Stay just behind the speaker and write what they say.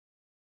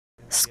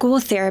School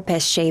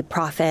therapist Shay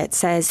Prophet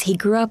says he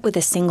grew up with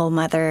a single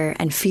mother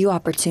and few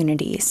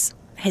opportunities.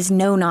 His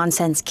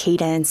no-nonsense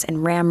cadence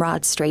and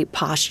ramrod straight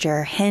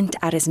posture hint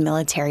at his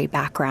military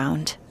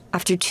background.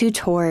 After 2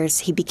 tours,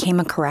 he became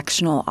a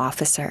correctional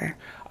officer.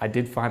 I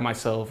did find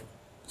myself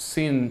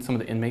seeing some of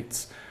the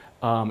inmates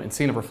and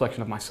seeing a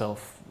reflection of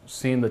myself,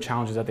 seeing the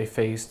challenges that they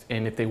faced,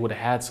 and if they would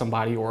have had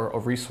somebody or a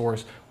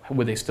resource,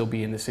 would they still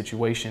be in this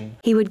situation?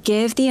 He would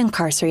give the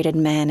incarcerated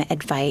men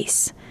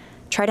advice,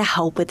 try to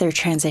help with their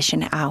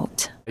transition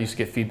out. I used to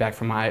get feedback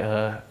from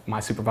my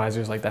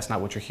supervisors like, that's not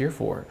what you're here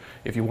for.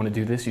 If you want to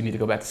do this, you need to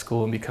go back to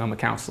school and become a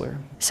counselor.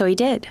 So he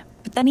did,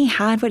 but then he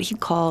had what he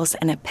calls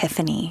an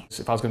epiphany.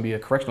 If I was going to be a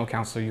correctional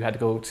counselor, you had to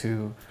go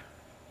to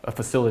a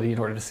facility in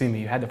order to see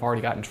me. You had to have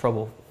already gotten in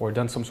trouble or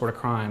done some sort of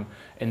crime,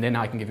 and then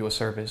I can give you a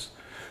service.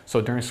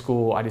 So during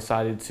school, I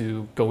decided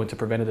to go into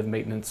preventative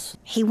maintenance.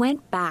 He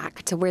went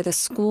back to where the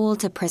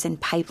school-to-prison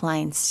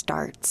pipeline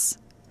starts,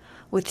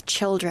 with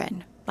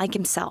children like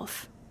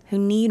himself, who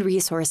need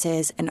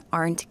resources and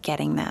aren't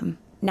getting them.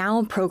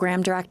 Now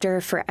program director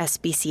for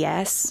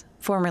SBCS,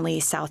 formerly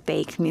South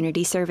Bay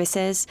Community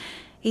Services,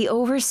 he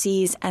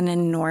oversees an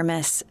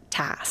enormous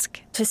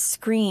task: to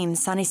screen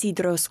San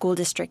Isidro School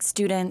District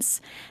students,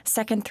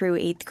 2nd through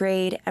 8th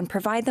grade, and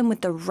provide them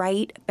with the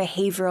right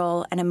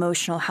behavioral and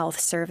emotional health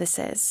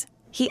services.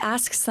 He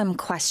asks them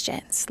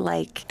questions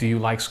like, do you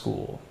like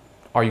school?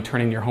 Are you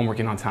turning your homework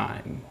in on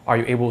time? Are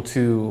you able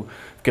to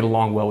get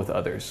along well with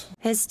others?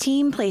 His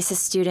team places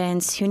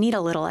students who need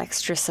a little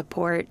extra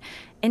support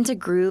into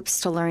groups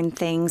to learn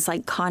things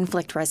like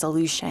conflict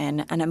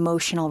resolution and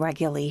emotional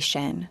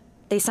regulation.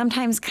 They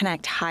sometimes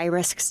connect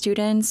high-risk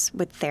students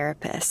with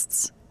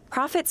therapists.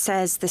 Prophet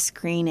says the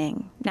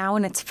screening, now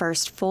in its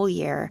first full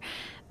year,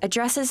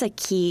 addresses a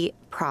key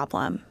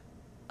problem.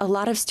 A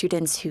lot of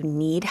students who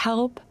need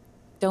help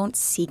don't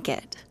seek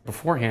it.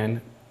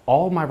 Beforehand,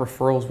 all my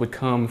referrals would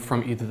come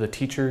from either the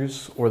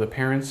teachers or the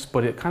parents,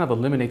 but it kind of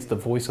eliminates the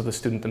voice of the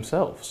student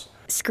themselves.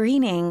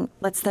 Screening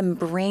lets them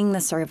bring the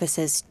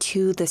services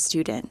to the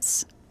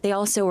students. They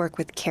also work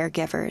with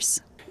caregivers.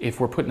 If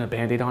we're putting a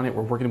Band-Aid on it,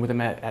 we're working with them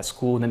at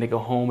school, and then they go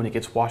home and it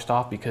gets washed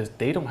off because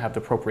they don't have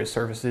the appropriate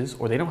services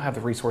or they don't have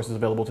the resources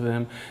available to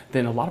them,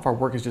 then a lot of our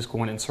work is just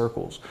going in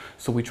circles.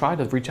 So we try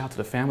to reach out to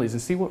the families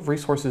and see what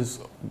resources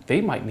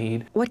they might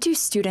need. What do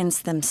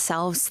students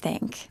themselves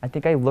think? I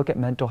think I look at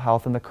mental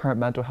health and the current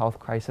mental health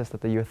crisis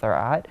that the youth are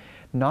at,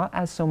 not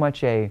as so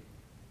much a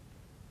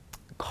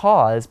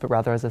cause, but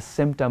rather as a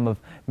symptom of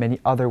many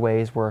other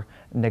ways we're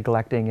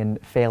neglecting and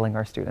failing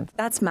our students.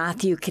 That's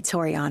Matthew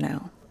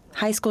Kitoriano,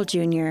 high school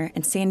junior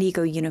and San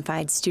Diego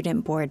Unified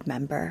Student Board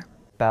member.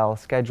 Bell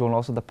schedule and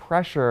also the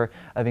pressure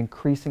of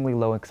increasingly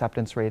low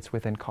acceptance rates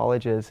within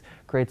colleges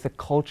creates a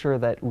culture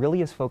that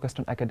really is focused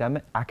on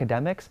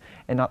academics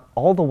and not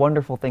all the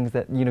wonderful things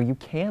that you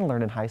can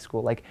learn in high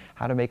school, like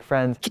how to make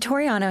friends.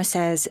 Kitoriano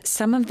says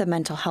some of the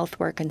mental health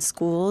work in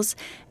schools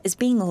is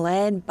being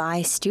led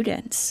by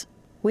students.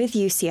 With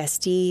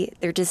UCSD,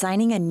 they're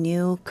designing a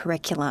new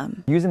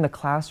curriculum. Using the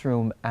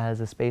classroom as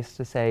a space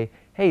to say,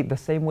 hey, the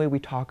same way we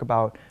talk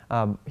about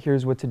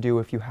here's what to do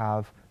if you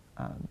have,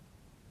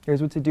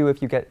 here's what to do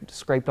if you get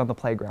scraped on the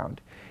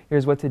playground.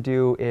 Here's what to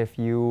do if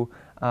you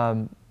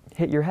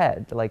hit your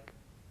head. Like,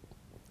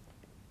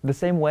 the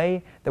same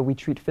way that we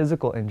treat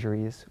physical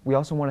injuries, we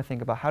also want to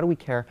think about how do we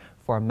care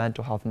for our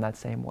mental health in that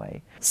same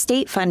way.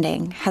 State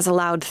funding has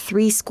allowed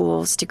 3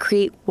 schools to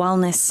create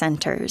wellness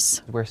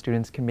centers, where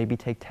students can maybe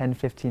take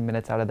 10-15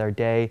 minutes out of their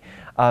day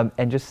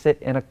and just sit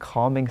in a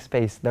calming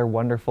space. They're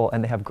wonderful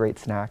and they have great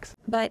snacks.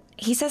 But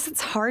he says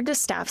it's hard to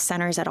staff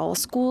centers at all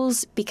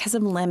schools because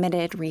of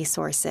limited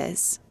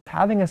resources.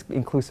 Having an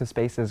inclusive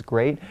space is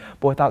great,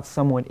 but without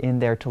someone in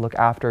there to look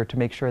after, to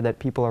make sure that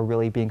people are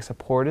really being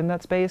supported in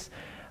that space,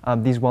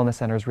 these wellness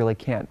centers really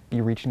can't be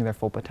reaching their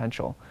full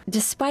potential.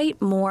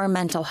 Despite more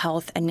mental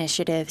health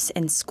initiatives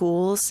in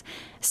schools,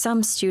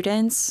 some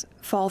students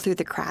fall through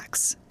the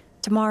cracks.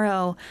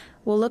 Tomorrow,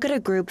 we'll look at a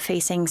group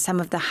facing some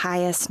of the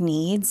highest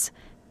needs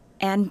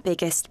and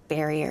biggest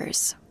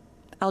barriers: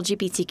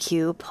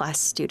 LGBTQ+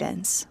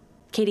 students.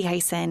 Katie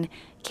Hyson,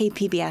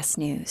 KPBS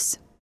News.